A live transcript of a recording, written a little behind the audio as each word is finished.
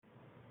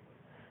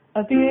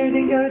A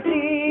bearded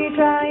goatee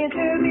trying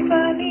to be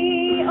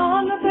funny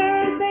on the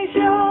Thursday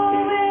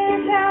show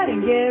with Tad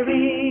and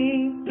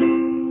Gary.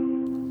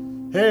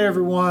 Hey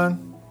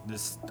everyone,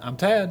 I'm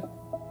Tad.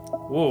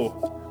 Whoa.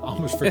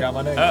 Almost forgot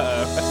my name.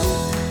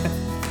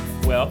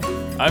 Uh-oh. Well,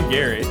 I'm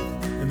Gary.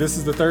 And this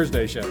is the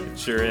Thursday show. It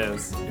sure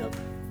is. Yep.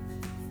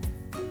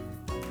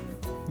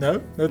 No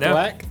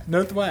thwack?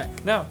 No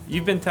thwack. No,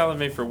 you've been telling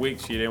me for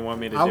weeks you didn't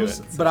want me to do it.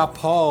 So. But I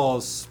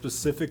paused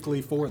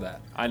specifically for that.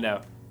 I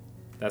know.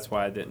 That's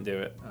why I didn't do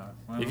it.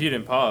 Well. If you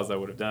didn't pause, I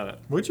would have done it.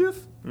 Would you have?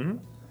 Mm-hmm.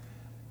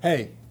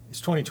 Hey, it's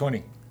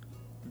 2020.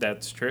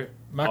 That's true.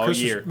 My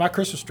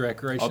Christmas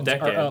decorations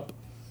are up.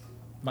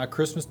 My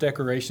Christmas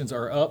decorations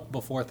are up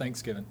before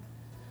Thanksgiving.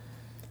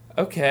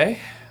 Okay.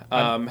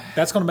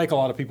 That's going to make a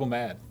lot of people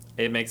mad.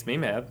 It makes me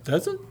mad.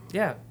 Does it?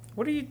 Yeah.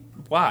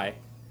 Why?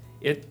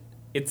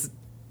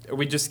 Are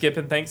we just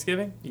skipping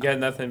Thanksgiving? You got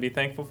nothing to be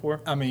thankful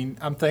for? I mean,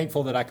 I'm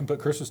thankful that I can put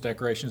Christmas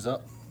decorations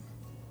up.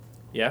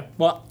 Yeah.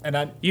 Well,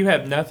 you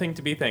have nothing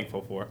to be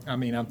thankful for. I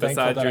mean, I'm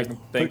thankful that I can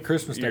put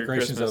Christmas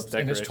decorations up,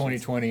 and it's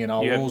 2020, and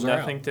all rules are out. You have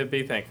nothing to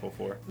be thankful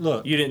for.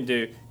 Look, you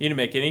didn't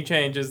make any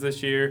changes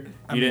this year.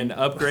 You didn't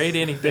upgrade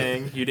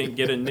anything. You didn't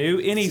get a new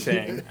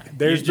anything.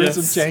 There's been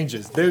some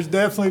changes. There's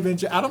definitely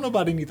been. I don't know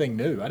about anything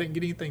new. I didn't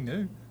get anything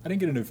new. I didn't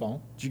get a new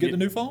phone. Did you get the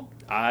new phone?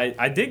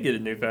 I did get a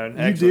new phone.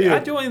 Actually, you did. I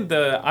joined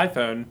the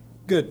iPhone.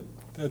 Good.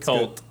 That's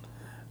cult.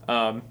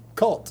 Good.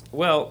 Cult.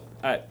 Well,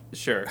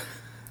 sure,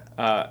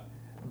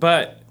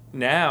 but.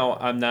 Now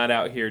I'm not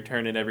out here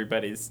turning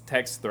everybody's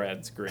text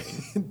threads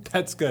green.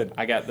 That's good.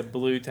 I got the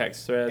blue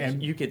text threads.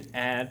 And you could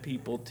add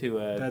people to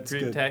a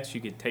group text.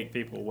 You could take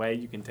people away.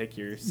 You can take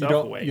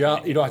yourself away. You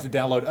don't have to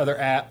download other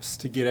apps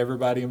to get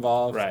everybody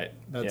involved. Right.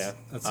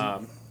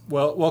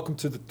 Well, welcome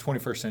to the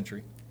 21st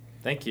century.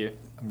 Thank you.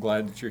 I'm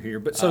glad that you're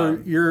here. But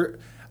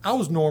I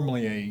was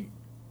normally a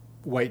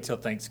wait till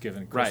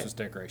Thanksgiving Christmas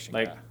decoration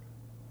guy.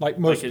 Like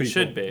most people.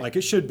 Like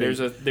it should be.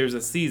 There's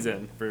a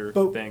season for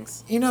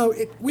things. You know,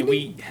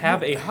 we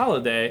have a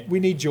holiday. We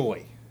need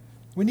joy.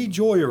 We need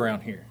joy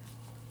around here.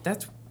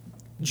 That's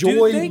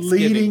joy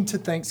leading to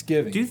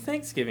Thanksgiving. Do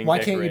Thanksgiving Why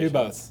can't you do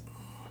both?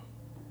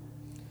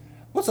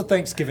 What's a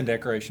Thanksgiving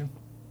decoration?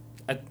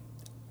 A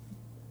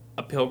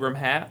pilgrim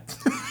hat.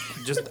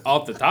 Just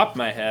off the top of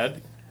my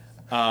head.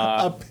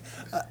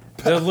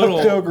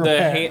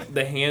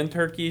 The hand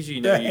turkeys,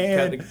 you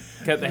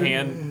cut the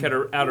hand,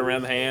 cut out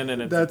around the hand,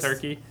 and it's a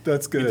turkey.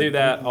 That's good. You do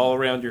that all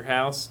around your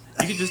house.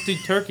 You could just do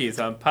turkeys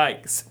on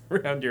pikes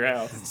around your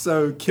house.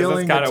 So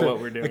killing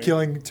what we're doing. A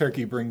killing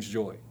turkey brings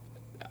joy.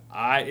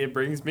 It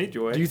brings me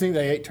joy. Do you think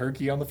they ate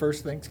turkey on the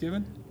first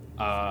Thanksgiving?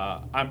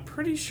 I'm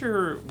pretty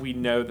sure we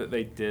know that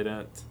they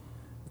didn't.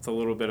 It's a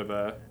little bit of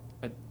a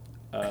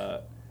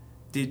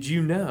did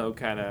you know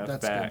kind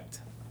of fact. Good.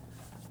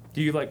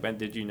 Do you like my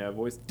did you know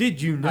voice?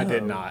 Did you know? I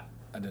did not.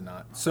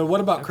 So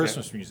what about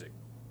Christmas music?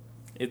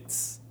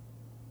 It's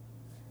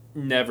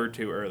never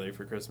too early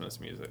for Christmas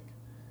music.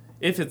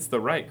 If it's the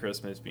right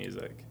Christmas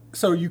music.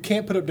 So you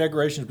can't put up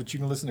decorations, but you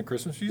can listen to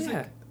Christmas music?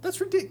 Yeah. That's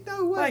ridiculous.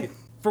 No way.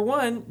 For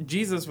one,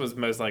 Jesus was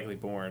most likely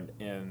born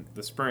in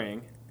the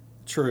spring.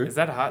 True. Is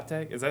that a hot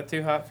take? Is that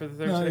too hot for the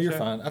Thursday show? No, you're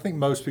fine. I think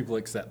most people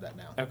accept that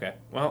now. Okay.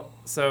 Well,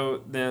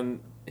 so then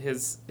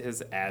his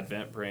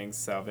advent brings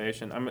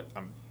salvation.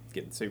 I'm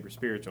getting super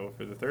spiritual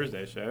for the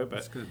Thursday show,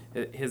 but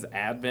his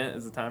advent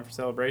is a time for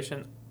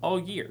celebration all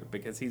year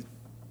because he's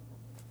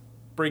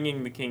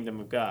bringing the kingdom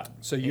of God.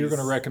 So you're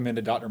going to recommend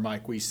to Dr.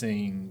 Mike we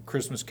sing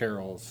Christmas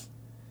carols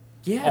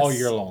all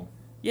year long?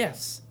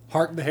 Yes.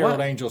 Hark the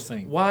Herald Angels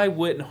Sing. Why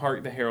wouldn't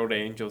Hark the Herald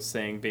Angels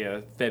Sing be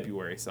a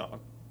February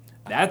song?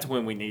 That's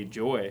when we need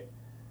joy,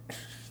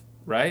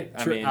 right?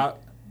 True.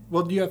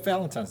 Well, you have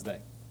Valentine's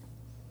Day.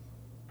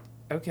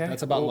 Okay.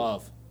 That's about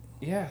love.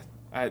 Yeah.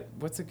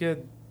 What's a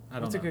good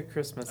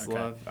Christmas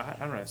love? I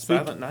don't know.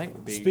 Silent Night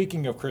would be.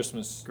 Speaking of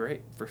Christmas,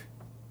 great.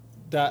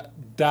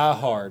 Die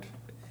Hard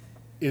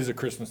is a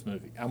Christmas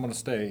movie. I'm gonna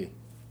stay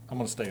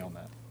on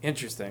that.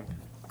 Interesting.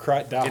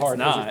 Die Hard.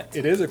 Not.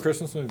 It is a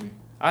Christmas movie.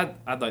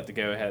 I'd like to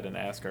go ahead and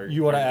ask our.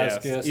 You want to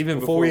ask us even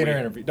before we enter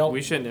interview?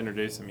 We shouldn't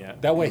introduce him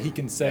yet. That way he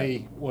can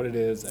say what it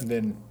is, and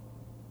then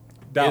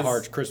Die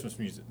Hard's Christmas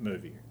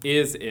movie.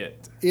 Is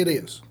it? It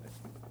is.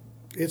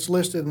 It's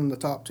listed in the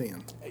top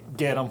 10.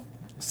 Get him.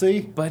 See?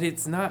 But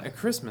it's not a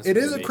Christmas movie.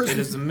 It is a Christmas movie.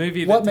 It is a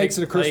movie that takes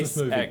place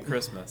at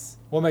Christmas.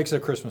 What makes it a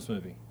Christmas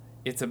movie?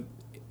 It's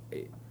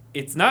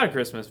not a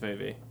Christmas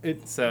movie.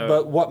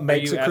 But what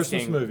makes a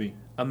Christmas movie?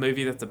 A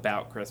movie that's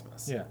about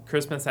Christmas. Yeah.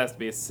 Christmas has to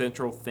be a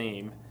central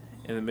theme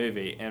in the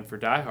movie, and for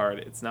Die Hard,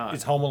 it's not.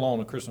 Is Home Alone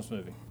a Christmas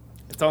movie?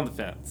 It's on the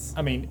fence.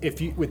 I mean,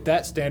 with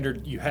that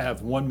standard, you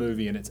have one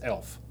movie and it's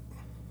Elf.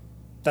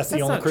 That's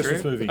the only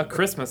Christmas movie. A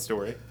Christmas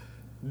Story.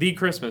 The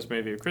Christmas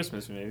movie of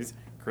Christmas movies.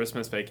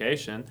 Christmas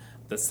Vacation.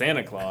 The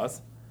Santa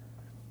Claus.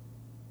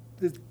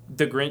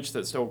 The Grinch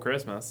That Stole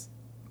Christmas.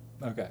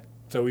 Okay.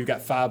 So we've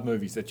got 5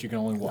 movies that you can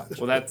only watch.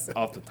 Well, that's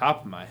off the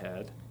top of my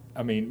head.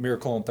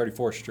 Miracle on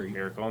 34th Street.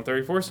 Miracle on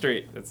 34th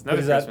Street. That's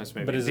another Christmas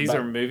movie. But these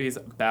are movies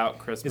about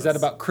Christmas. Is that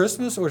about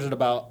Christmas, or is it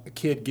about a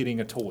kid getting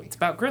a toy? It's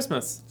about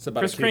Christmas. It's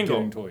about a kid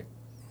getting a toy.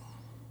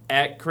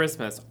 At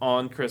Christmas,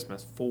 on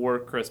Christmas, for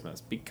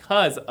Christmas,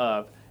 because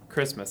of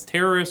Christmas.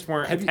 Terrorists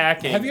weren't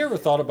attacking. Have you ever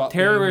thought about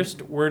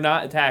terrorists were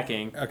not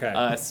attacking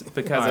us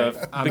because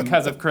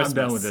of Christmas? I'm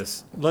done with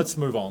this. Let's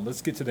move on.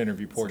 Let's get to the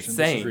interview portion.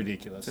 This is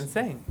ridiculous. It's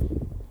insane.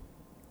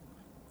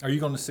 Are you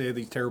going to say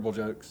these terrible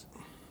jokes?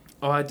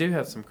 Oh, I do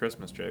have some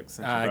Christmas jokes.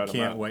 I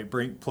can't wait.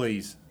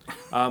 Please.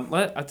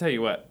 I'll tell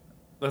you what.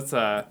 Let's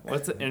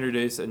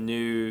introduce a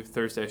new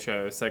Thursday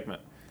show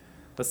segment.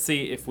 Let's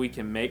see if we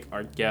can make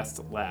our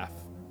guest laugh.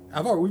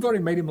 We've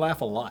already made him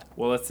laugh a lot.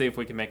 Well, let's see if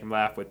we can make him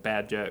laugh with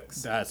bad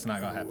jokes. That's not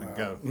going to happen.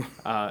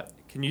 Go.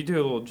 Can you do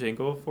a little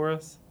jingle for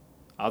us?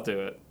 I'll do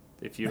it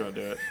if you don't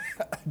do it.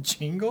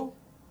 Jingle?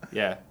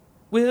 Yeah.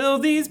 Will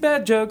these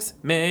bad jokes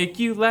make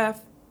you laugh?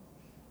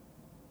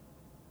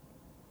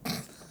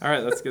 All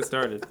right, let's get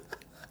started.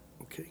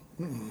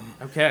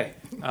 Okay.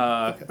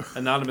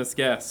 Anonymous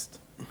guest.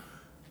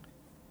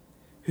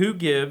 Who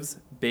gives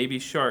baby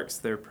sharks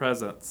their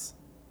presents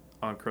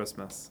on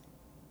Christmas?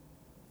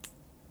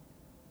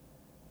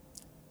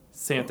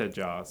 Santa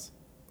Jaws.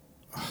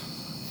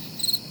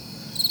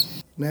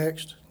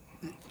 Next.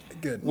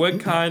 Good. What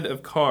kind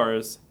of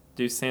cars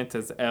do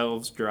Santa's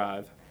elves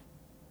drive?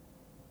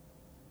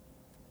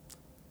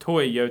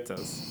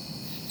 Toyotas.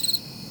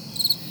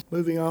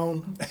 Moving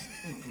on.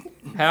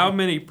 How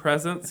many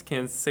presents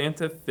can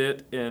Santa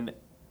fit in an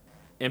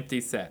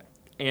empty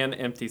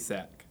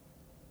sack?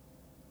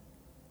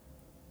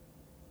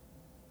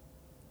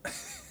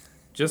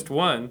 Just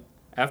one.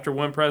 After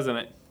one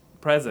present,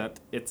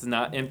 it's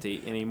not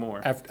empty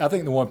anymore. I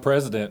think the one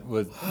president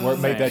would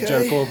make that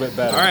joke a little bit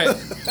better. All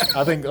right.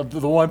 I think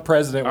the one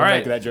president would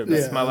make that joke better.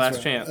 This is my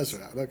last chance. That's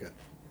right. Okay.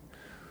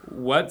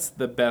 What's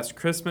the best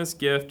Christmas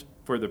gift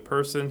for the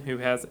person who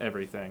has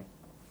everything?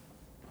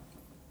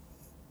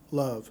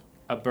 Love.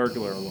 A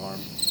burglar alarm.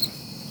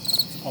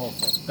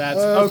 Awful. That's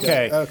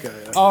okay.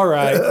 All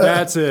right,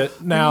 that's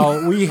it.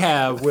 Now we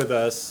have with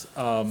us,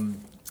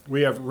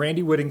 we have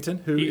Randy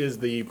Whittington, who is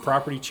the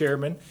property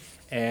chairman,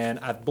 and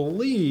I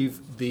believe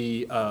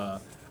I'm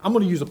going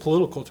to use a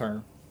political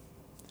term,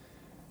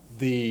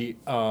 the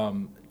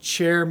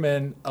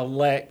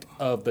chairman-elect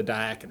of the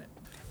diaconate.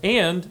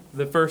 And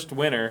the first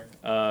winner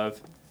of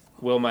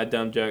Will My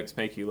Dumb Jokes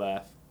Make You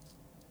Laugh?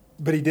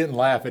 But he didn't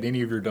laugh at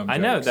any of your dumb jokes.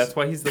 I know, that's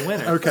why he's the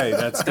winner. Okay,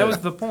 that's that was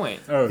the point.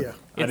 Oh, yeah.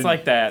 It's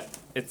like that.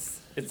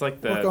 It's like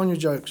the work on your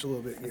jokes a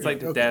little bit. It's like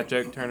the dad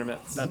joke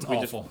tournaments. That's we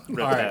awful. Just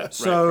all right.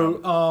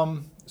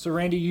 So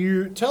Randy,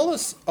 you tell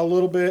us a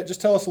little bit.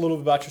 Just tell us a little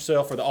bit about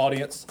yourself for the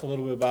audience. A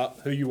little bit about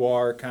who you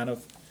are, kind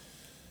of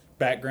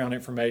background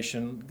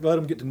information. Let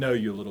them get to know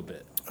you a little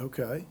bit.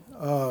 Okay.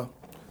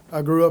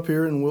 I grew up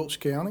here in Wilkes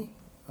County.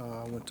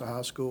 Went to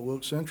high school at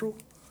Wilkes Central.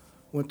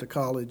 Went to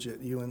college at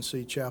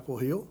UNC Chapel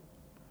Hill.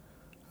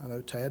 I know,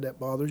 Tad, that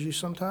bothers you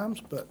sometimes,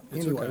 but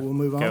anyway, we'll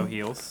move on. Go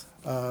Heels.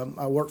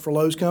 I worked for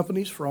Lowe's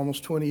Companies for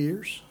almost 20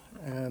 years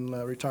and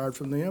retired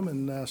from them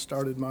and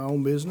started my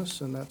own business,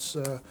 and that's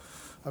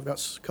I've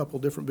got a couple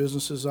different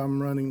businesses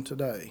I'm running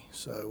today,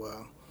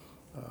 so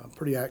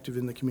pretty active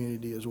in the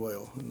community as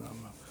well. And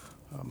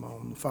I'm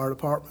on the fire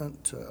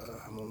department,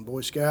 I'm on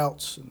Boy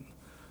Scouts, and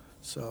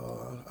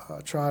so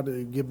I try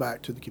to give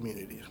back to the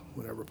community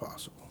whenever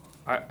possible.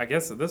 I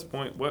guess at this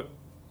point,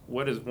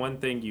 what is one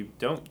thing you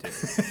don't do?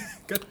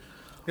 Good.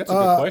 That's a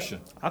good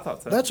question. I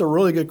thought so. That's a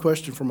really good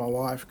question for my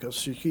wife because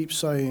she keeps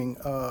saying,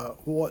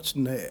 what's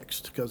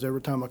next? Because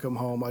every time I come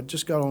home, I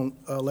just got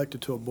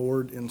elected to a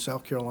board in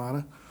South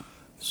Carolina,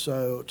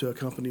 so to a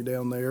company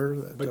down there.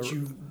 But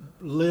you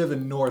live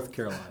in North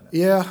Carolina.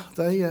 Yeah,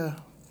 they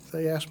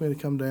asked me to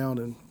come down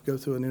and go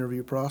through an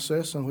interview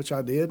process, in which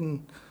I did,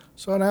 and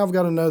so now I've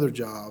got another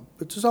job.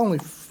 But it's only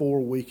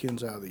 4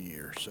 weekends out of the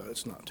year, so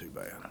it's not too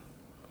bad.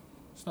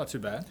 It's not too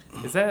bad.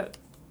 Is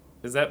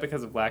that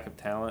because of lack of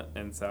talent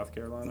in South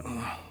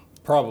Carolina?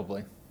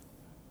 Probably.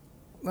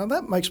 Now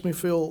that makes me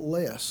feel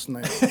less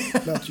now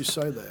that you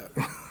say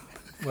that.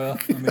 Well,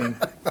 I mean,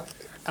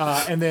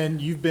 and then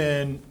you've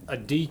been a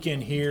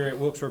deacon here at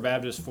Wilkesboro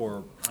Baptist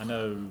for, I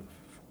know,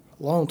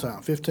 long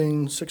time,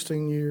 15,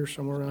 16 years,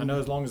 somewhere around. I know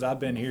as long as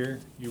I've been here.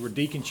 You were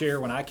deacon chair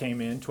when I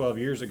came in 12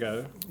 years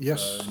ago.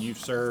 Yes. And you've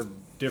served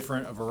a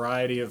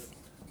variety of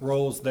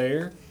roles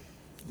there.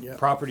 Yep.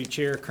 Property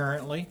chair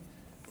currently.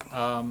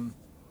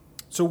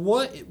 So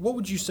what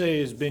would you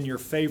say has been your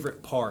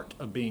favorite part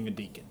of being a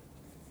deacon?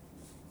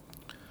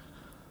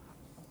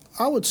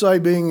 I would say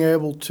being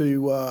able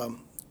to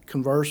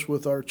converse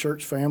with our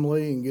church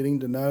family and getting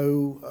to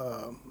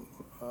know.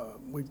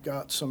 We've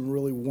got some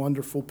really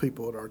wonderful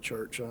people at our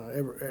church.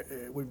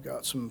 We've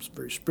got some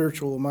very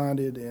spiritual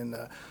minded and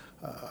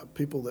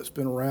people that's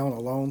been around a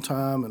long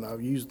time, and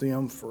I've used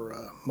them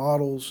for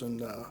models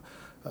and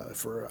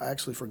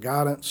for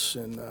guidance,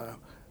 and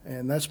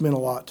that's meant a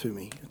lot to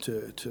me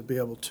to be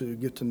able to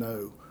get to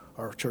know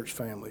our church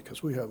family,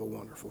 because we have a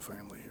wonderful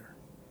family here.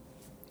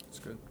 That's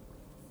good.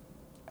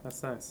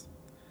 That's nice.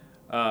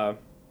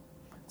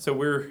 So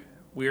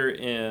we're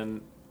in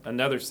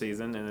another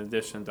season in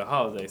addition to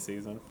holiday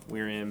season.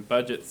 We're in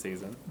budget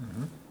season,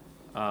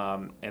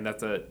 and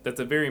that's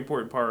a very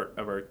important part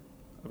of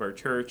our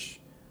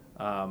church.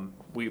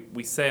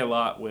 We say a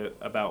lot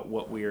about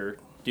what we're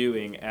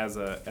doing as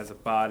a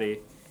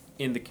body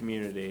in the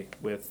community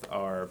with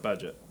our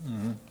budget.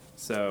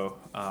 So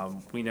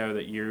we know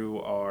that you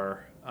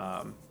are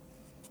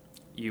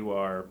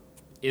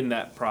in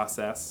that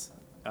process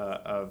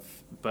of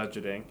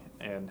budgeting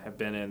and have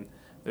been in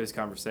those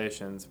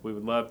conversations. We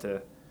would love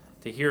to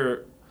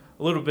hear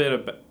a little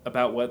bit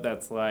about what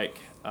that's like.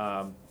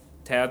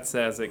 Tad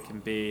says it can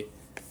be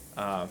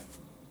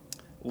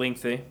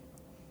lengthy,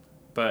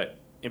 but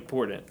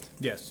important.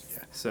 Yes.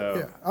 So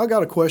Yeah, I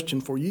got a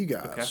question for you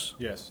guys. Okay.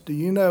 Yes. Do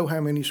you know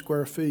how many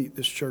square feet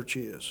this church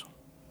is?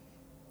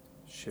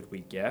 should we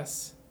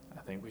guess? I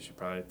think we should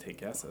probably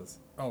take guesses.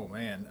 Oh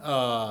man.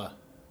 I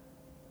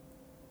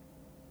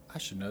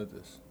should know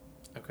this.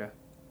 Okay.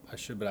 I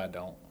should, but I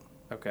don't.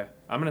 Okay.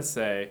 I'm going to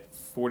say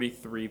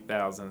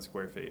 43,000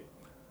 square feet.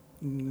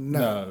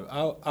 No,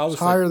 I was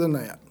it's higher than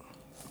that.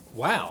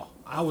 Wow.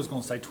 I was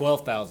going to say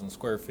 12,000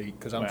 square feet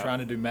because I'm Wow. trying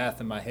to do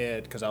math in my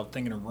head because I was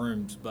thinking of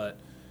rooms, but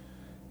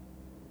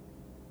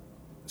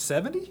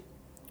 70?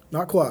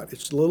 Not quite.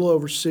 It's a little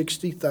over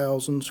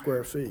 60,000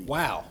 square feet.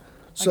 Wow. I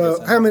So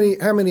guess I know.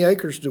 how many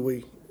acres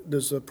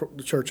does the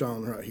church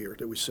own right here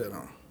that we sit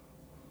on?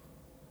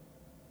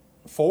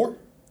 4?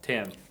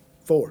 10.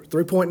 4,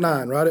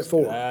 3.9, right at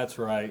 4. That's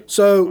right.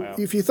 So Wow.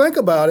 if you think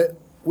about it,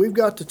 we've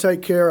got to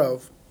take care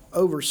of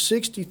over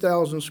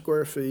 60,000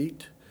 square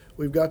feet.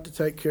 We've got to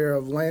take care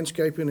of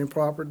landscaping and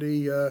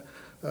property of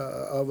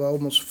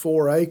almost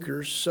 4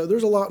 acres. So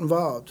there's a lot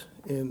involved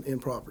in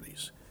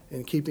properties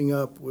and keeping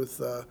up with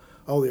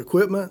all the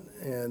equipment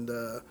and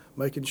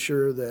making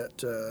sure that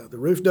the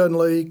roof doesn't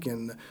leak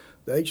and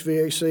the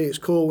HVAC is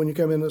cool when you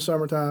come in the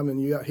summertime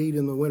and you got heat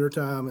in the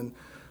wintertime,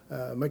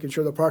 and making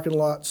sure the parking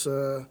lots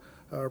are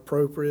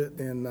appropriate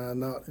and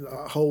not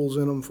holes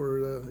in them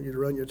for you to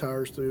run your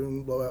tires through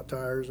and blow out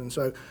tires. And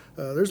so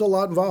there's a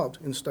lot involved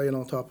in staying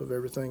on top of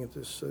everything at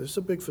this. It's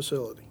a big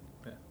facility.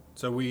 Yeah.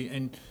 So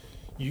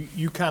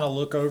you kind of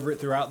look over it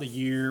throughout the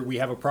year. We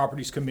have a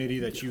properties committee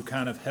that you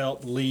kind of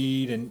help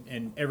lead,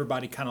 and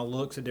everybody kind of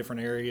looks at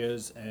different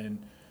areas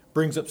and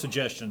brings up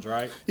suggestions,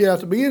 right? Yeah,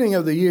 at the beginning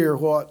of the year,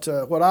 what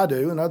I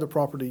do, and other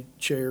property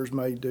chairs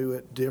may do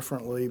it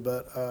differently,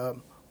 but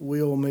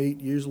we'll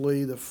meet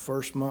usually the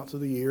first month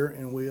of the year,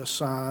 and we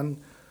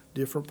assign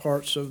different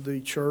parts of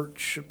the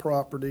church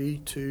property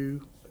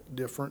to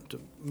different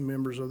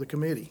members of the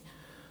committee.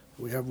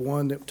 We have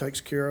one that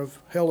takes care of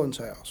Helen's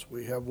house.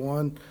 We have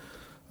one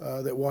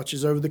that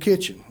watches over the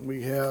kitchen.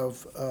 We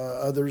have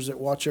others that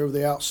watch over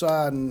the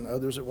outside and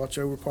others that watch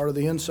over part of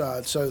the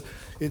inside. So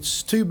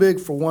it's too big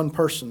for one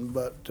person,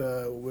 but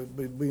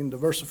with being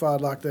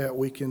diversified like that,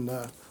 we can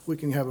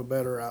have a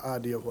better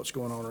idea of what's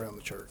going on around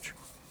the church.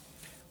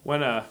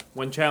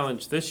 One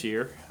challenge this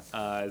year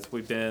is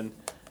we've been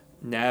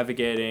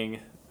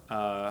navigating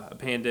a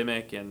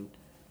pandemic and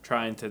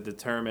trying to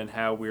determine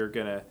how we're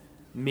going to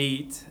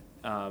meet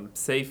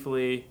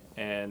safely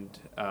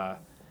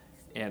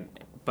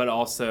but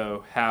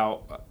also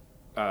how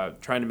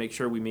trying to make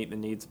sure we meet the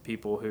needs of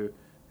people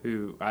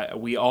who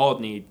we all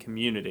need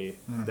community.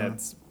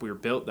 Mm-hmm. We're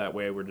built that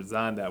way. We're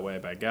designed that way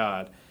by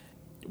God.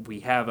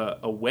 We have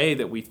a way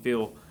that we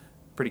feel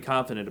pretty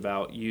confident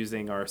about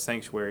using our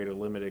sanctuary to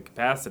limited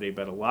capacity,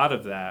 but a lot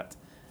of that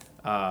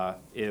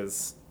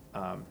is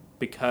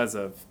because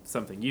of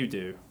something you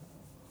do.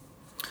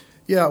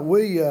 Yeah,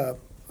 we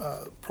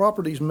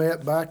properties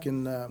met back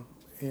in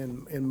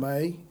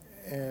May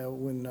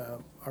when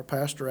our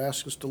pastor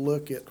asked us to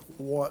look at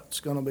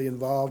what's going to be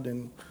involved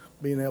in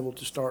being able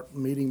to start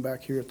meeting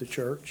back here at the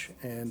church,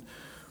 and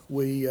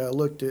we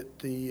looked at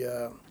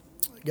the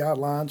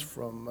guidelines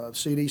from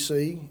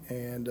CDC,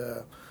 and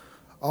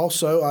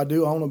also I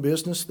do own a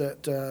business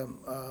a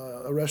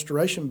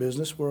restoration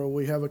business where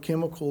we have a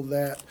chemical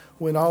that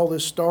when all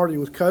this started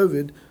with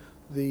COVID,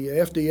 the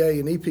FDA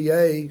and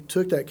EPA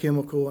took that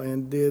chemical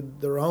and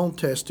did their own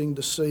testing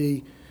to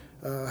see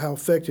how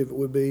effective it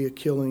would be at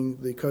killing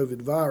the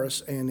COVID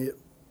virus, and it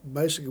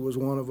basically was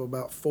one of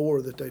about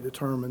 4 that they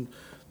determined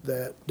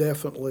that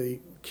definitely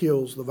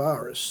kills the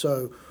virus.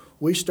 So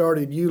we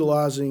started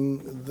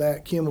utilizing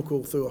that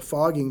chemical through a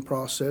fogging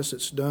process.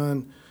 It's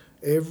done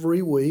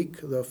every week.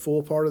 The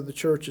full part of the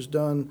church is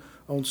done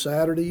on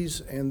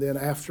Saturdays, and then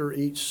after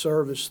each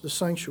service, the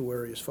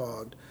sanctuary is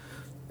fogged.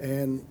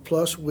 And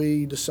plus,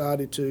 we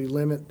decided to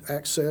limit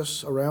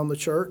access around the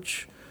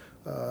church.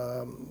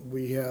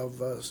 We have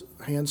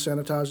hand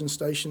sanitizing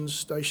stations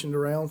stationed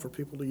around for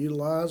people to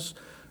utilize.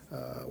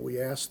 We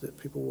ask that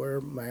people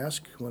wear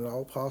masks when at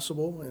all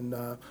possible,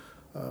 and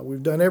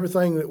we've done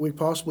everything that we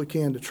possibly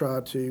can to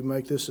try to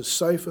make this as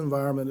safe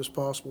environment as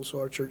possible so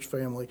our church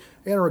family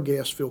and our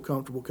guests feel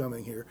comfortable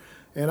coming here.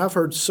 And I've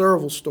heard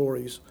several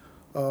stories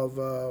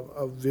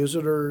of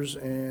visitors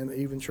and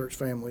even church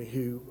family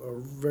who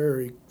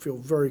feel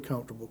very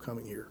comfortable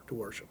coming here to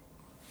worship.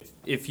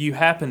 If you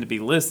happen to be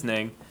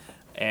listening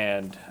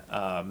and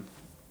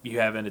you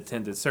haven't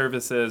attended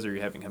services or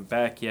you haven't come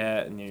back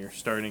yet, and you're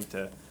starting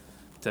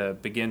to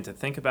begin to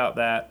think about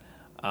that,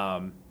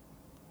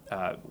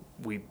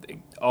 we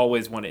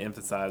always want to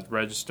emphasize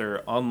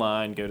register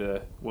online. Go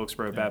to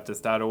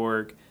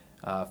wilkesborobaptist.org,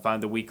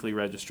 find the weekly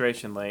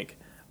registration link.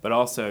 But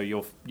also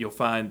you'll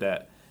find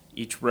that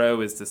each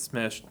row is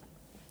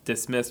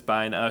dismissed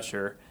by an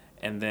usher,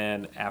 and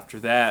then after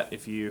that,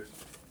 if you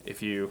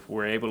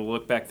were able to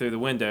look back through the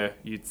window,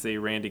 you'd see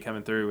Randy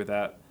coming through with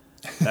that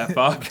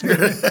fog.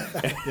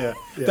 Yeah,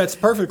 that's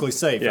perfectly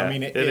safe. Yeah, I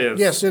mean, it is.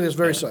 Yes, it is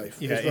very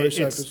safe. Yeah, it's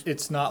very safe.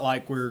 it's not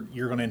like you're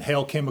going to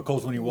inhale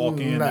chemicals when you walk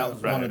in. No. That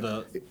was one of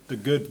the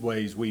good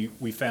ways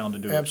we found to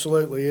do it.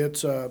 Absolutely.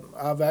 It's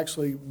I've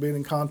actually been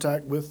in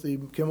contact with the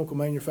chemical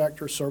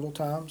manufacturer several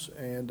times,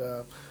 and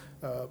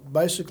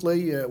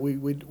basically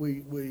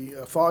we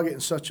fog it in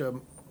such a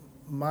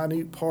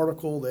minute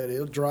particle that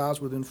it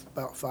dries within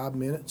about 5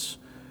 minutes,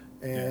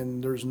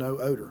 and there's no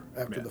odor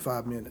after the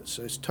 5 minutes.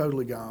 So it's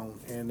totally gone,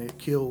 and it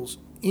kills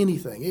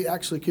anything. It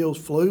actually kills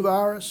flu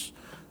virus,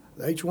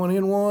 the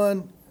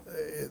H1N1.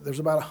 There's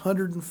about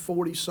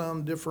 140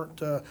 some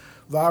different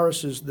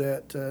viruses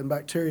and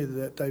bacteria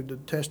that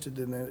they've tested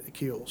and that it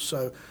kills.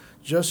 So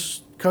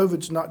just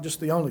COVID's not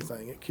just the only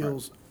thing. It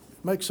kills,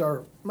 makes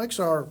our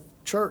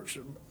church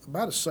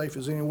about as safe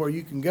as anywhere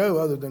you can go,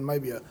 other than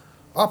maybe a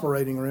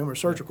operating room or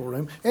surgical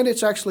room. And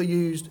it's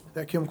actually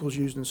that chemical's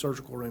used in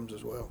surgical rooms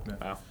as well. Yeah.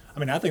 Wow. I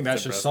mean, I think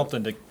that's just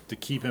something to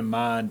keep in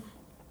mind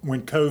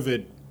when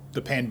COVID,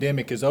 the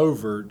pandemic is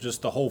over,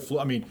 just the whole flu.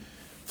 I mean,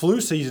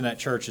 flu season at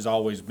church has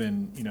always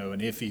been, an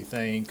iffy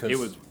thing. It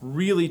was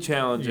really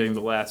challenging the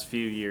last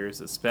few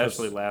years,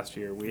 especially last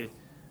year. We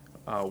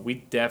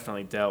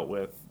definitely dealt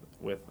with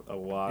a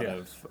lot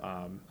of.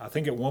 I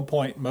think at one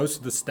point most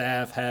of the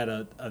staff had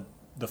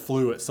the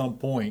flu at some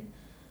point,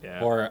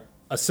 or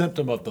a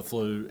symptom of the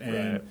flu,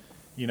 and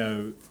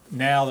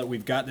now that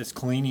we've got this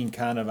cleaning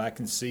I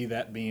can see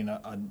that being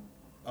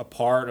a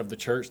part of the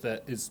church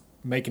that is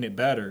making it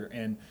better.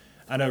 And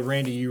I know,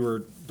 Randy, you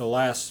were the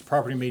last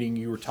property meeting,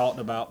 you were talking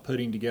about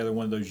putting together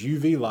one of those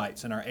UV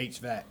lights in our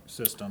HVAC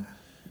system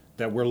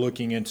that we're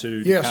looking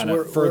into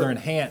to further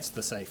enhance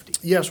the safety.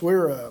 Yes,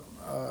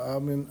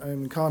 I'm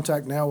in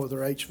contact now with our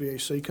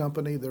HVAC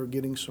company. They're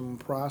getting some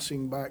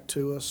pricing back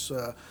to us.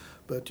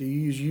 But you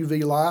use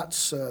UV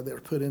lights that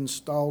are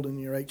installed in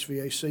your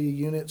HVAC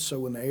units, so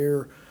when the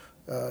air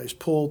is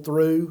pulled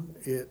through,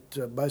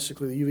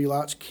 basically the UV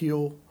lights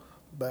kill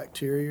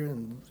bacteria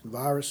and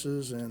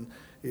viruses, and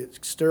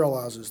it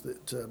sterilizes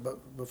it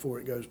before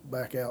it goes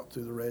back out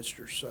through the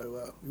registers.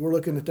 So we're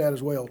looking at that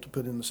as well to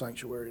put in the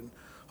sanctuary, and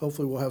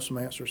hopefully we'll have some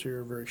answers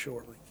here very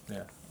shortly.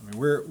 Yeah, I mean,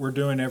 we're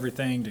doing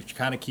everything to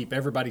kind of keep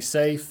everybody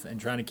safe and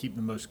trying to keep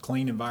the most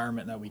clean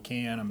environment that we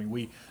can. I mean,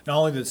 we not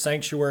only the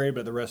sanctuary,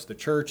 but the rest of the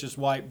church is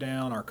wiped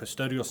down. Our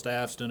custodial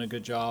staff's done a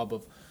good job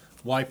of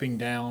wiping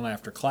down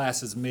after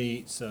classes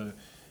meet. So,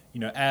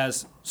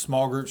 as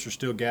small groups are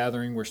still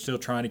gathering, we're still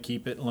trying to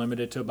keep it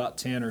limited to about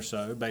 10 or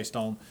so based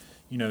on,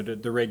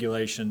 the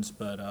regulations.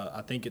 But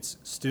I think it's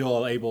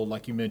still able,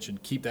 like you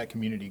mentioned, keep that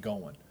community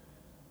going.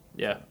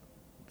 Yeah.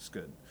 It's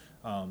good.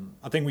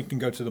 I think we can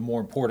go to the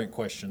more important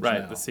questions now.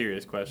 Right, the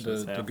serious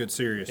questions now. The good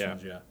serious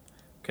ones, yeah.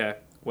 Okay.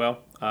 Well,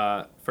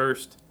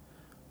 first,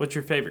 what's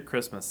your favorite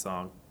Christmas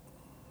song?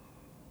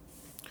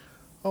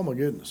 Oh, my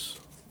goodness.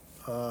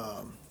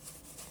 My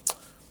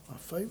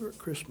favorite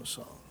Christmas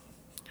song.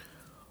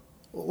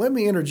 Well, let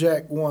me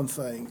interject one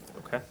thing.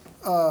 Okay.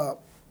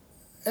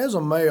 As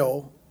a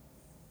male,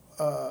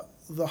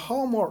 the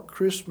Hallmark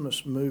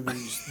Christmas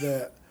movies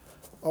that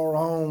are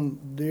on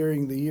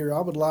during the year, I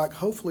would like,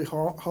 hopefully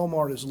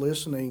Hallmark is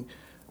listening,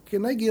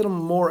 can they get them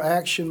more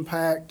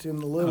action-packed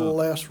and a little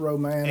less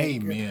romantic?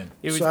 Amen.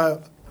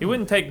 It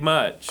wouldn't take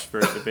much for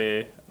it to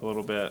be a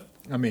little bit.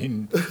 I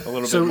mean, a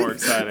little bit more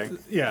exciting.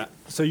 Yeah.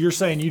 So you're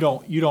saying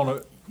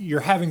you're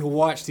having to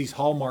watch these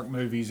Hallmark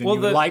movies, and you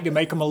would like to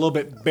make them a little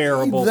bit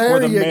bearable for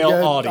the male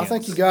audience. I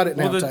think you got it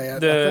now,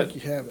 Tad. I think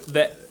you have it.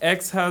 The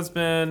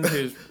ex-husband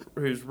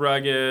who's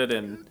rugged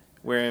and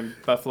wearing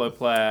buffalo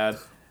plaid,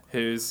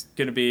 who's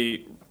going to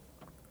be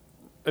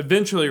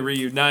eventually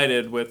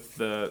reunited with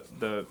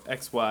the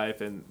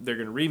ex-wife, and they're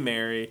going to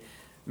remarry.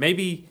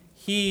 Maybe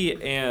he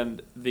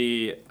and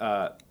the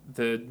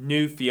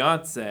new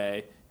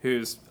fiance,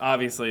 who's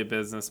obviously a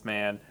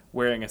businessman,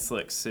 wearing a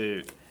slick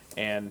suit,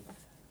 and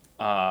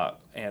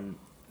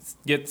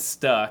gets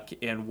stuck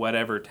in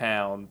whatever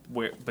town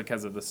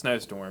because of the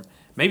snowstorm.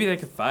 Maybe they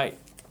could fight.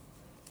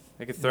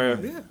 They could throw.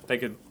 Yeah. They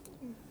could.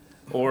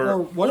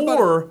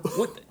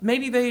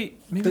 Maybe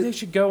they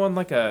should go on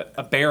like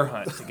a bear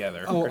hunt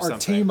together or something. Or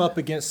team up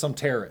against some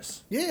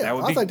terrorists. Yeah,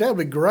 I think that would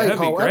be great. That'd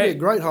be a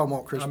great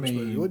Hallmark Christmas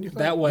movie, wouldn't you think?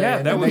 That way,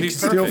 that would be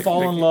still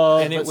fall in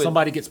love, but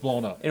somebody gets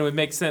blown up. And it would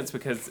make sense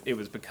because it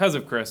was because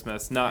of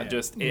Christmas, not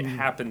just it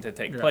happened to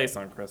take place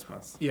on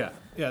Christmas. Yeah,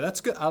 that's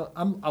good.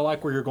 I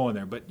like where you're going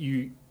there, but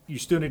you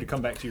still need to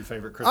come back to your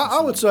favorite Christmas I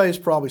would say it's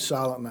probably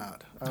Silent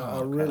Night.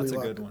 I really that's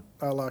like a good one.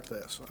 I like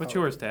this. What's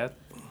yours, Dad?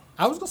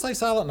 I was going to say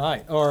Silent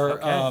Night,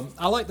 or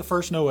I like the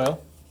first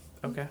Noel.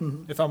 Okay.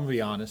 If I'm going to be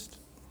honest.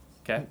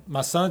 Okay.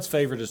 My son's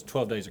favorite is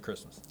 12 Days of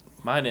Christmas.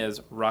 Mine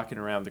is Rocking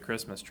Around the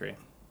Christmas Tree.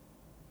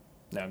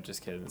 No, I'm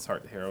just kidding. It's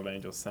Hark the Herald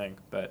Angels Sing,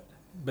 but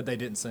But they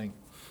didn't sing.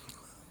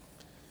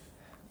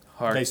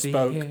 Hark They the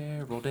spoke.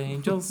 Herald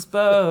Angels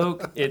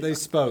spoke. They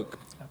spoke.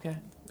 Okay.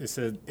 They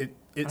said it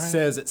All right.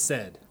 says it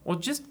said. Well,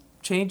 just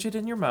change it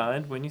in your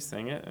mind when you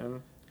sing it,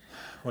 and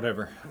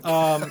Whatever.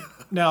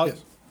 Now,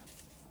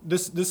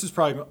 this is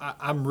probably.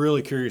 I'm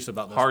really curious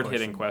about this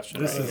hard-hitting question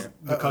This right is here.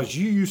 because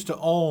you used to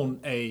own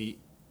a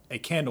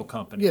candle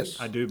company. Yes.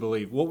 I do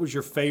believe. What was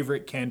your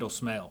favorite candle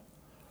smell?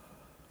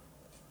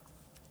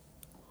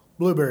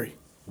 Blueberry.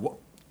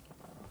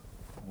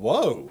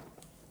 Whoa.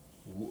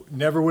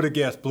 Never would have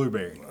guessed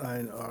blueberry.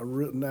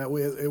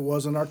 It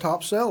wasn't our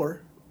top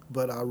seller,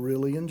 but I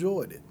really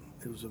enjoyed it.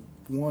 It was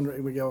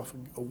we got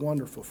a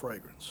wonderful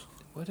fragrance.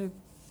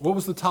 What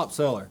was the top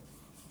seller?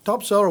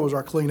 Top seller was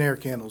our clean air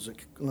candles that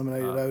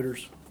eliminated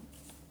odors.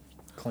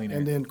 Clean air.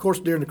 And then, of course,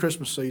 during the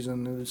Christmas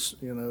season,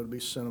 it'd be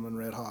cinnamon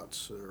red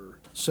hots or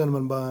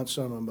cinnamon bun.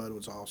 Cinnamon bun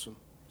was awesome.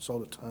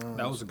 Sold a ton.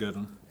 That was a good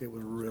one. It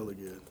was really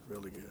good,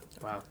 really good.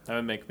 Wow, that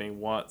would make me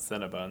want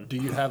Cinnabon. Do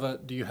you have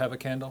a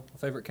candle? A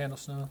favorite candle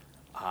smell?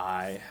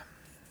 I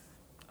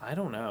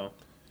don't know.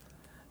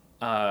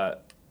 I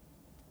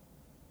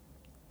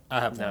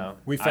have No, one.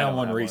 We I found don't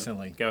one have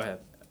recently. Go ahead.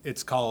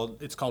 It's called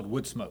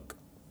wood smoke.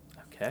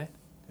 Okay.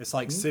 It's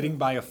like sitting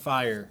by a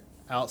fire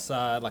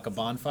outside, like a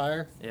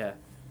bonfire. Yeah.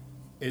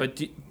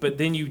 It- But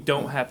then you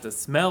don't have to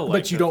smell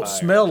like. But you the don't fire.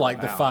 smell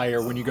like the Wow.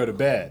 fire when you go to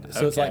bed.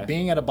 So it's Okay. like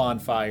being at a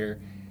bonfire,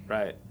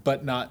 Right.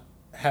 but not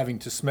having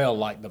to smell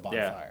like the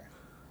bonfire.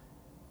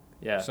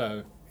 Yeah.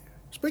 So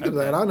Speaking of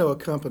that, I know a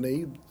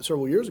company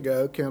several years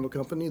ago, candle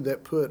company,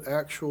 that put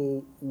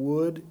actual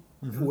wood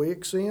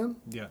wicks in.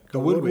 yeah, The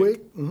wood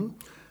wick.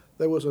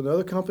 There was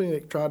another company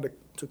that tried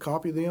to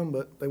copy them,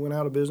 but they went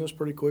out of business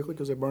pretty quickly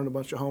because they burned a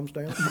bunch of homes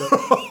down.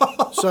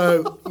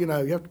 So, you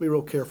have to be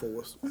real careful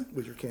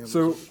with your candles.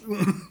 So,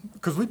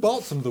 because we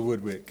bought some of the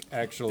Woodwick,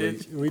 actually.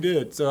 Did We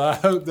did. So I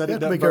hope that You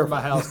it have to be doesn't burn careful.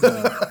 my house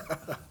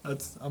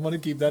down. I'm going to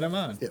keep that in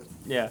mind. Yeah.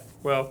 Yeah.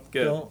 Well,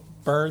 good. Don't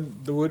burn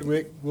the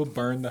Woodwick, we'll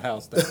burn the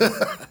house down.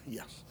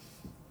 Yes.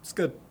 It's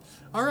good.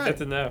 All Good right.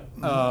 to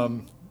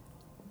know.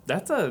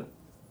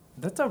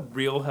 That's a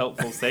real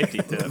helpful safety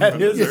tip That from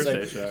the is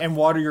Thursday safe. show. And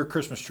water your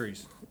Christmas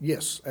trees.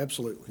 Yes,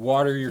 absolutely.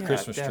 Water your Yeah,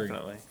 Christmas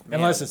definitely. tree. Man.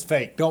 Unless it's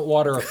fake. Don't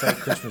water a fake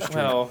Christmas tree.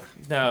 Well,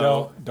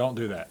 no. Don't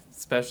do that.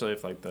 Especially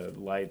if like the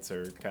lights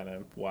are kind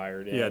of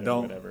wired in Yeah, or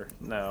don't. whatever.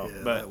 No,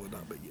 Yeah, but that would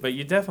not be good. but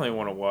you definitely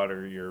want to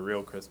water your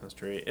real Christmas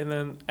tree, and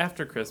then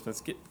after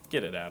Christmas,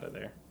 get it out of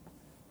there.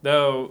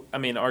 Though I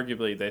mean,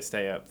 arguably they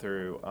stay up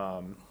through.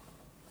 Oh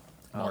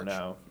March.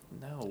 no,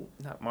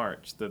 not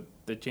March. The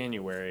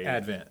January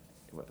Advent.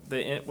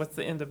 What's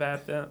the end of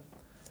Advent?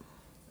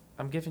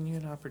 I'm giving you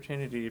an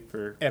opportunity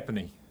for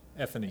Epiphany.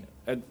 Epiphany.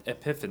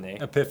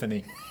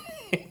 Epiphany.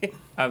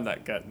 I'm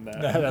not cutting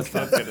that. No, that's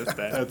fine. Gonna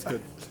stay. That's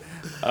good.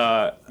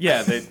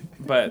 Yeah,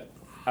 but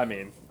I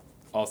mean,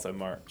 also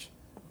March.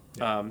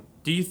 Do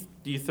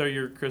you throw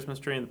your Christmas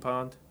tree in the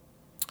pond?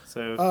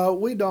 So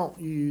We don't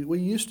use. We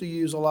used to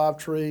use a live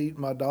tree.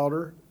 My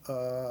daughter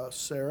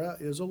Sarah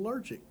is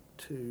allergic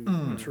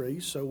to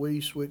trees, so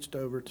we switched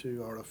over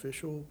to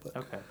artificial. But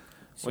okay.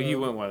 Well, you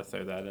wouldn't want to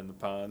throw that in the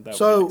pond. That would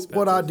so be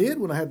what I expensive. did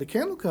when I had the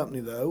candle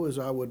company, though, is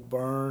I would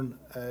burn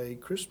a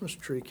Christmas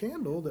tree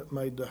candle that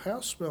made the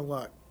house smell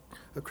like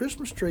a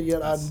Christmas tree.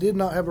 Yet I did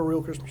not have a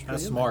real Christmas tree.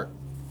 That's in smart.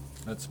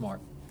 That's smart.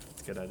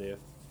 That's a good idea.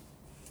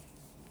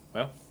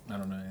 Well, I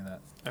don't know any of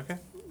that. okay.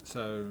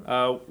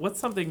 So What's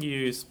something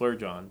you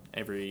splurge on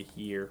every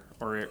year,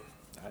 or it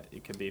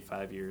could be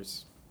 5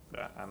 years?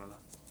 I don't know.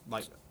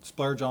 like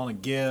splurge on a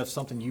gift,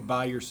 something you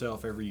buy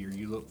yourself every year.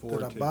 You look There.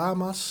 forward That I to. buy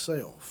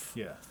myself.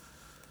 Yeah.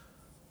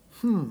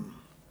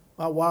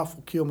 My wife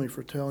will kill me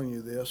for telling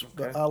you this,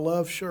 but Okay. I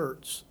love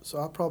shirts, so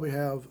I probably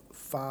have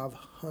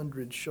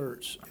 500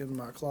 shirts in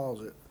my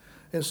closet.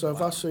 And so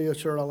if I see a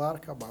shirt I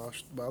like, I buy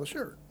the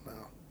shirt.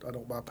 Now, I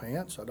don't buy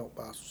pants, I don't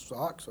buy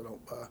socks, I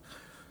don't buy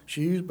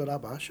shoes, but I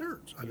buy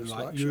shirts. I just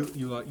like shirts.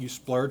 You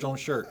splurge on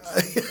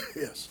shirts.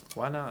 Yes.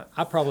 Why not?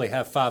 I probably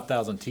have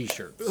 5,000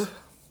 T-shirts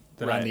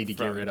that I Right, need to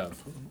get rid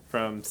of.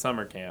 From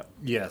summer camp.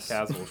 Yes.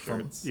 Casual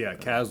From- shirts. Yeah,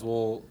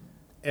 casual.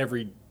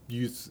 Every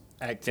youth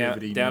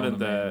activity. Down known in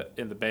to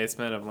man. the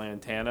basement of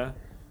Lantana,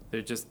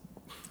 they're just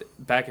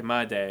back in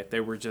my day.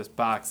 There were just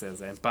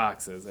boxes and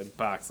boxes and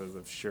boxes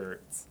of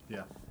shirts.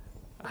 Yeah,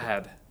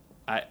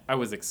 I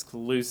was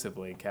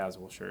exclusively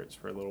casual shirts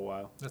for a little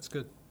while. that's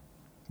good.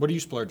 What do you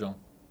splurge on?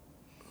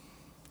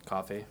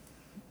 Coffee.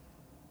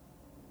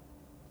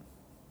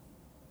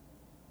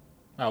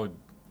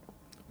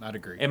 I'd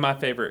agree. And my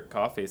favorite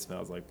coffee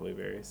smells like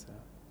blueberries. So.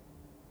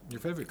 Your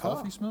favorite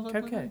coffee smells like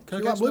Cocaine.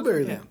 blueberry? You like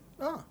blueberry Yeah. then?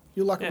 Ah,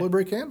 you like Yeah. a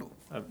blueberry candle.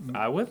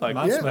 I would like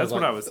Mine that. smells That's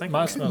what like- I was thinking.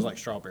 Mine smells like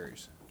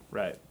strawberries.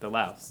 Right. The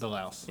louse. The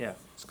louse. Yeah.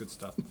 It's good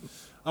stuff.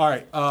 All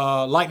right,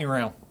 lightning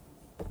round.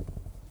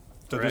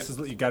 So Correct. this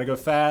is you got to go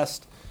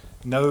fast.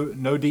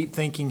 No deep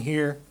thinking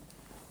here.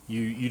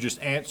 You just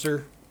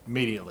answer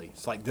immediately.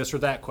 It's like this or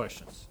that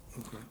questions.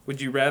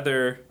 Would you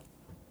rather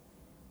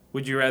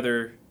Would you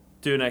rather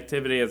do an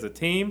activity as a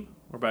team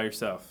or by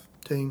yourself?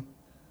 Team.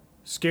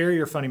 Scary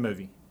or funny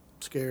movie?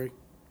 Scary.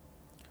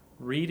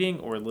 Reading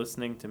or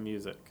listening to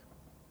music?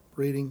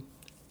 Reading.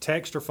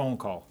 Text or phone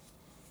call?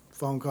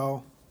 Phone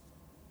call.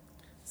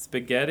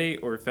 Spaghetti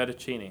or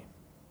fettuccine?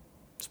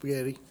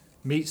 Spaghetti.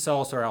 Meat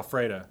sauce or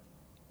Alfredo?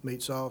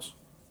 Meat sauce.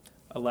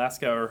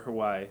 Alaska or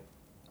Hawaii?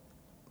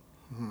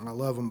 I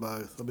love them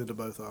both. I've been to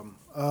both of them.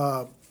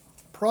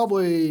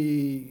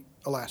 Probably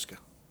Alaska.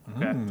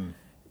 Okay.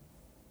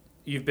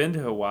 You've been to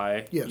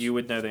Hawaii. Yes. You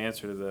would know the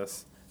answer to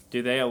this.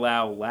 Do they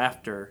allow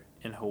laughter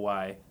in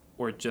Hawaii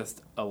or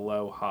just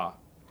aloha?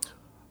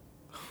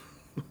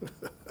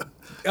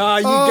 Oh,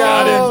 you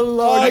got him.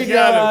 Lord, You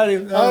got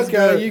him. That was Okay,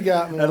 good. you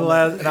got me. Now,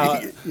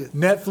 Yeah.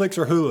 Netflix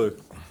or Hulu?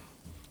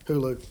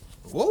 Hulu.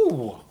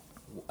 Whoa,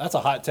 that's a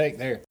hot take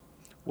there.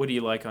 What do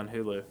you like on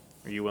Hulu?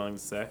 Are you willing to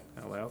say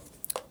out loud?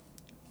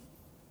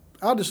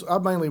 I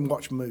mainly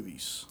watch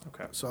movies.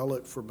 Okay. So I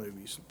look for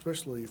movies,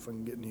 especially if I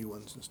can get new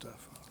ones and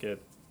stuff. Good.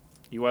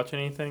 You watch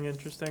anything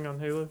interesting on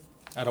Hulu?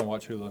 I don't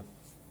watch Hulu.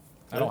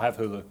 I don't have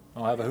Hulu. I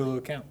don't have a Hulu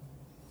account.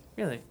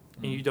 Really?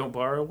 And you don't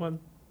borrow one?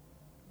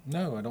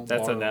 No, I don't.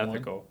 That's borrow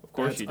unethical. one. Of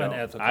course That's you don't.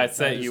 unethical. I set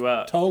That is you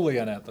up. Totally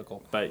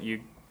unethical. But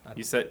you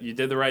said you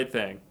did the right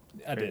thing.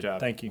 I Great did. job.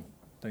 Thank you.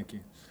 Thank you.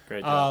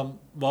 Great job.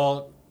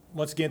 Well,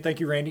 once again, thank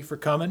you, Randy, for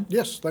coming.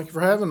 Yes, thank you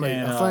for having me.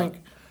 And, I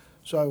think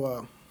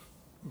so.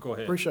 Go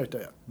ahead. Appreciate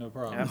that. No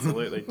problem.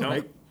 Absolutely. Don't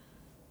Make,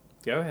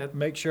 go ahead.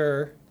 make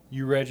sure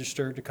you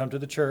register to come to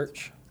the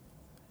church.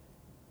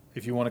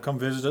 If you want to come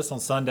visit us on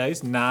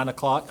Sundays, 9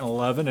 o'clock and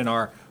 11 in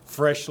our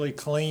freshly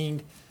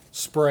cleaned,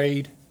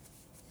 sprayed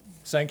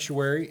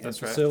sanctuary and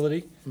That's right.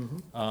 facility.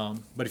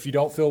 But if you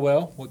don't feel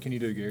well, what can you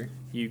do, Gary?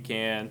 You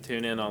can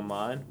tune in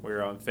online.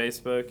 We're on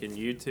Facebook and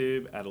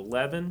YouTube at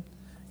 11.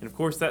 And of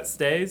course, that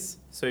stays.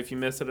 So if you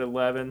miss it at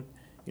 11, you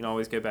can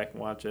always go back and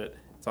watch it.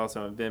 It's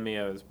also on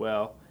Vimeo as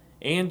well.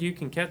 And you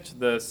can catch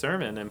the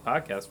sermon in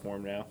podcast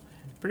form now.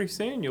 Pretty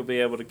soon, you'll be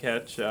able to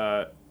catch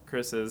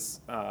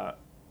Chris's,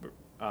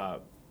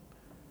 let's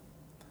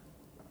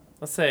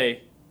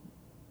say,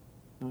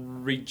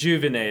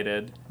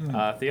 rejuvenated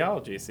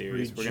theology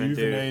series. We're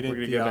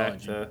gonna go back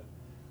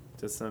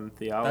to some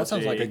theology. That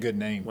sounds like a good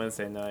name.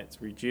 Wednesday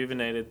nights,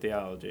 rejuvenated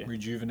theology.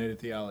 Rejuvenated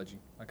theology.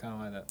 I kind of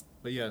like that.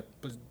 But yeah,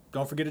 but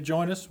don't forget to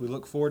join us. We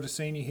look forward to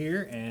seeing you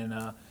here,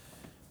 and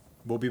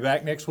we'll be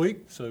back next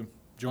week. So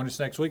join us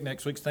next week.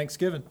 Next week's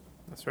Thanksgiving.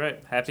 That's right.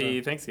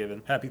 Happy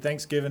Thanksgiving. Happy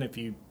Thanksgiving if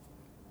you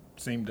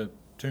seem to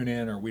tune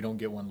in or we don't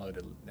get one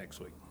loaded next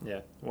week.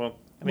 Yeah. Well,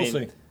 We'll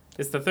see.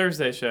 It's the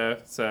Thursday show,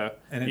 so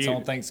And it's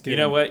on Thanksgiving.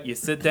 You know what? You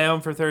sit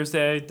down for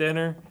Thursday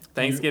dinner,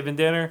 Thanksgiving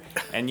dinner,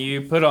 and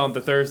you put on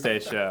the Thursday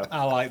show.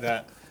 I like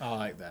that. I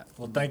like that.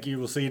 Well, thank you.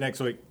 We'll see you next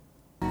week.